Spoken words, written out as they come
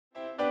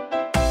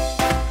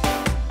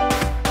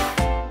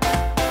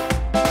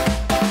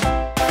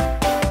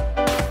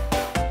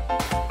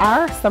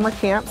summer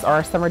camps, or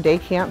our summer day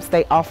camps,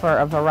 they offer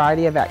a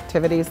variety of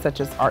activities such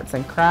as arts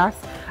and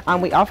crafts.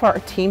 We offer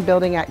team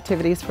building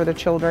activities for the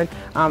children,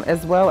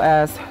 as well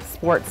as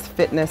sports,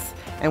 fitness,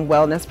 and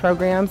wellness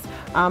programs.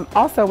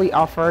 Also, we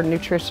offer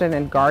nutrition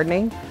and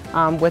gardening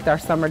with our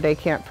summer day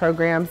camp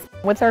programs.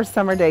 With our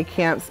summer day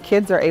camps,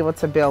 kids are able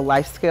to build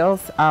life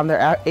skills.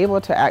 They're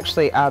able to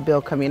actually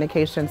build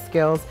communication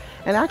skills,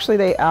 and actually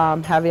they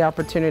have the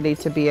opportunity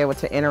to be able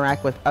to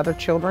interact with other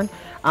children,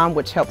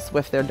 which helps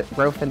with their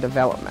growth and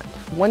development.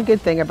 One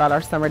good thing about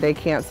our summer day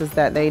camps is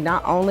that they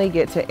not only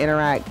get to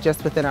interact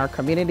just within our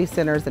community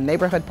centers and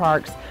neighborhood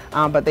parks,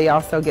 but they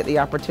also get the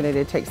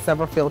opportunity to take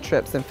several field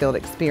trips and field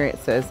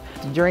experiences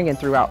during and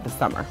throughout the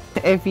summer.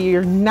 If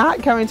you're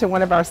not coming to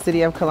one of our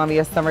City of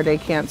Columbia summer day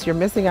camps, you're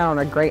missing out on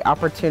a great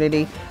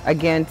opportunity,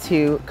 again,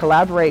 to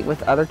collaborate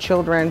with other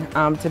children,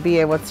 to be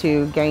able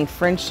to gain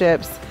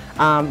friendships,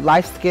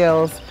 life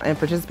skills, and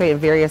participate in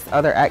various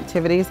other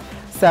activities.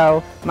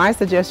 So my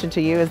suggestion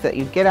to you is that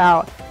you get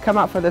out, come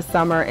out for the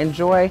summer,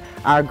 enjoy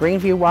our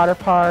Greenview Water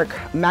Park,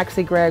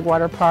 Maxie Gregg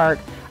Water Park,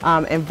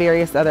 and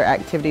various other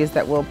activities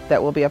that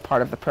will be a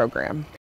part of the program.